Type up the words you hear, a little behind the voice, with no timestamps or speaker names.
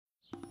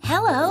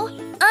Hello,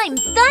 I'm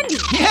Thundy.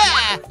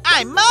 Yeah,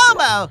 I'm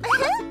Momo.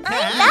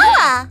 I'm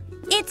Bella.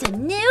 It's a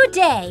new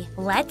day.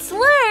 Let's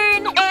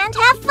learn and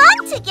have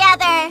fun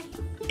together.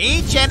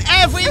 Each and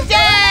every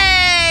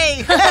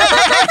day!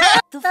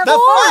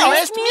 The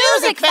Forest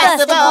Music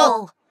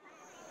Festival!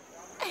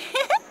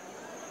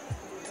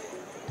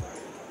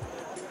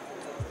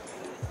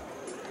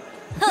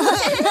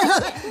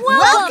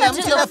 Welcome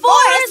to the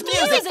Forest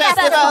Music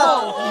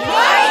Festival!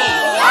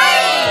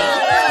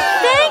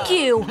 Thank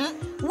you!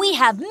 We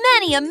have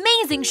many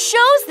amazing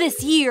shows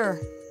this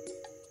year.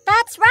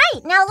 That's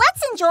right. Now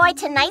let's enjoy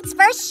tonight's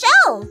first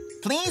show.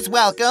 Please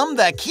welcome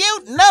the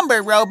cute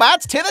number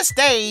robots to the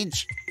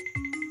stage.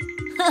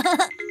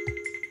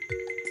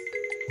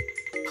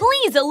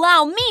 Please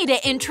allow me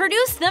to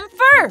introduce them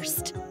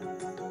first.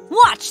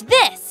 Watch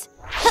this.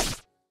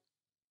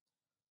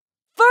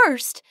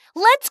 First,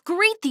 let's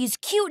greet these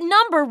cute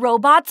number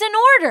robots in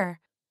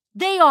order.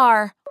 They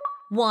are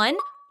 1,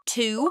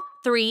 2,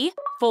 3,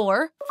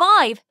 4,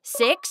 5,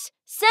 6,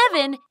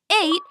 7,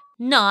 8,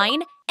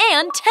 9,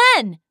 and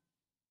 10.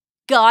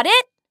 Got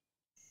it?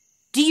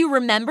 Do you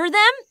remember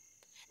them?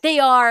 They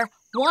are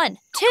 1,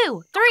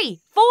 2, 3,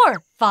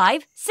 4,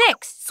 5,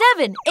 6,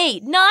 7,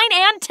 8, 9,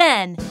 and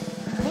 10.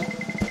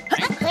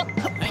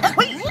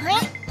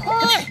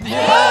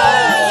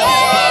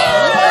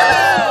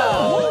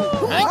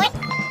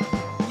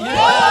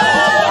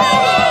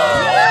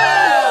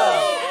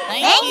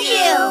 Thank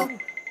you.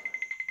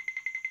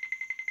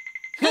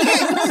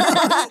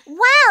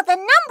 Wow, the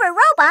number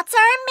robots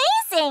are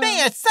amazing. They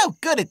are so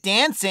good at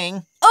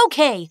dancing.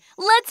 Okay,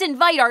 let's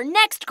invite our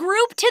next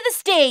group to the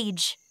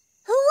stage.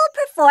 Who will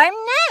perform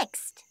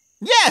next?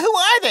 Yeah, who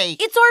are they?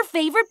 It's our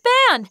favorite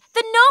band,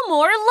 the No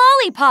More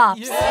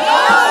Lollipops. No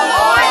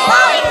More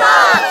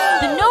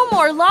Lollipops! The No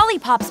More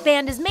Lollipops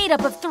band is made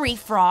up of 3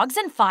 frogs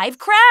and 5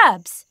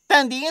 crabs.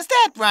 Thundy, is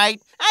that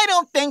right? I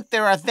don't think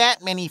there are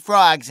that many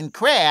frogs and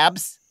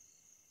crabs.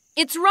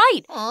 It's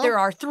right. There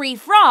are 3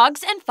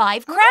 frogs and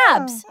 5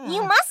 crabs.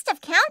 You must have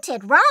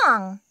counted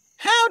wrong.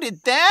 How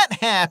did that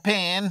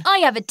happen? I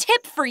have a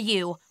tip for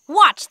you.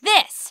 Watch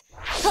this.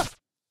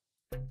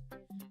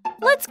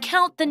 Let's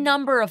count the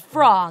number of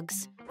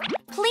frogs.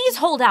 Please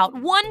hold out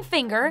one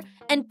finger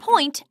and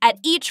point at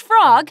each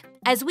frog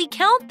as we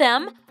count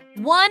them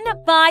one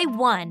by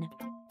one.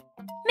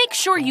 Make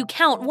sure you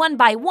count one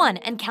by one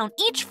and count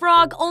each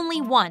frog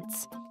only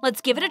once.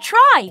 Let's give it a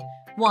try.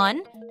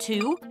 1,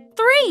 2,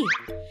 3.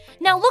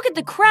 Now look at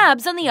the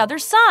crabs on the other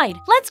side.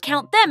 Let's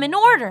count them in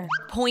order.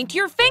 Point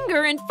your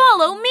finger and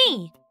follow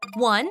me.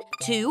 1,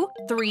 2,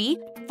 3,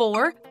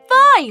 4,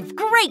 5.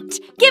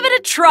 Great! Give it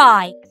a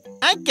try.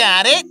 I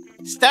got it.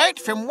 Start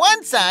from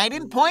one side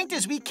and point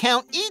as we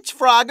count each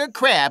frog or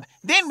crab.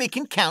 Then we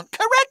can count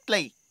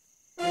correctly.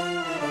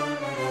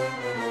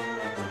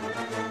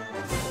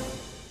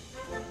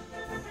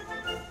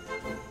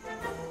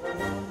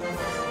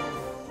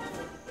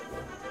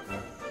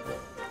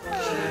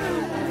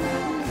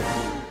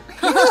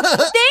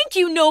 Thank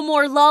you, No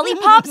More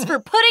Lollipops, for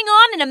putting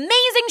on an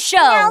amazing show.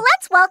 Now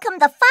let's welcome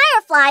the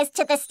Fireflies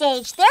to the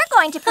stage. They're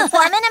going to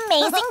perform an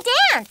amazing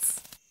dance.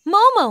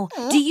 Momo,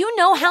 do you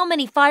know how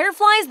many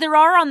fireflies there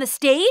are on the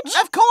stage?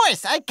 Of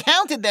course, I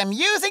counted them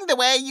using the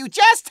way you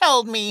just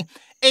told me.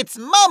 It's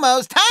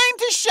Momo's time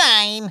to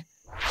shine.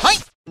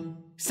 Hi.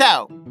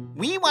 So,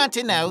 we want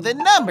to know the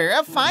number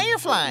of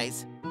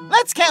fireflies.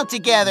 Let's count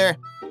together.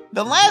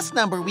 The last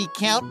number we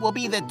count will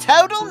be the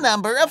total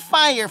number of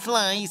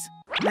fireflies.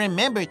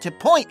 Remember to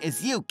point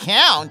as you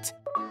count.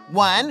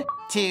 1,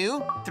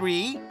 2,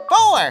 3,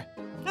 4.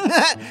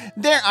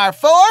 There are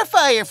 4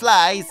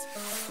 fireflies.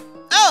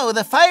 Oh,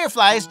 the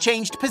fireflies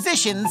changed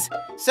positions.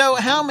 So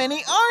how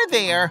many are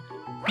there?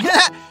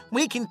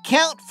 We can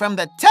count from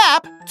the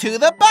top to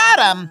the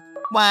bottom.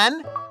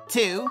 1,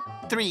 2,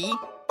 3,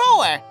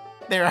 4.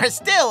 There are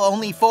still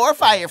only 4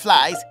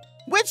 fireflies.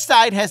 Which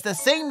side has the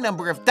same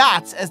number of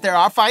dots as there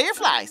are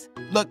fireflies?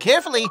 Look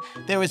carefully.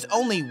 There is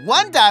only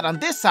 1 dot on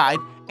this side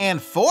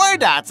and 4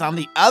 dots on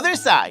the other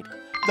side.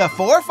 The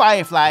 4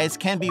 fireflies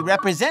can be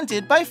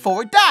represented by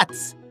 4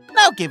 dots.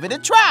 Now give it a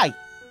try.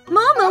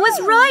 Momo is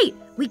right.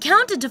 We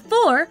counted to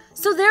 4,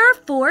 so there are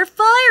 4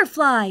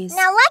 fireflies.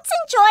 Now let's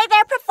enjoy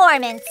their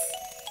performance.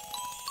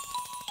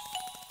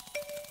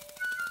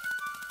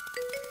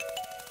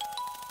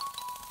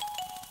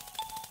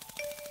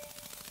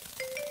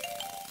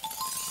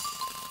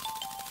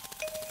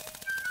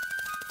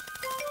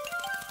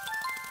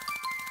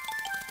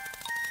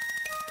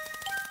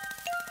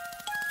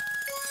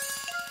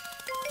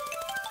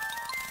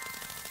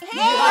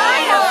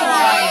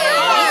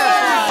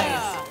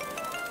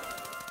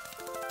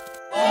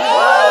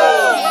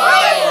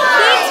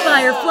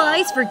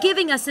 Fireflies for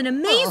giving us an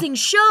amazing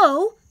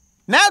show.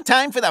 Now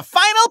time for the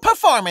final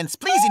performance.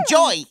 Please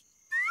enjoy.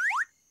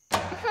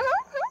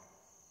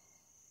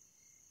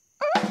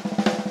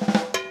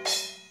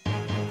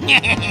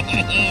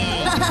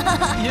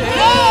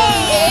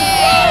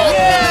 Yay!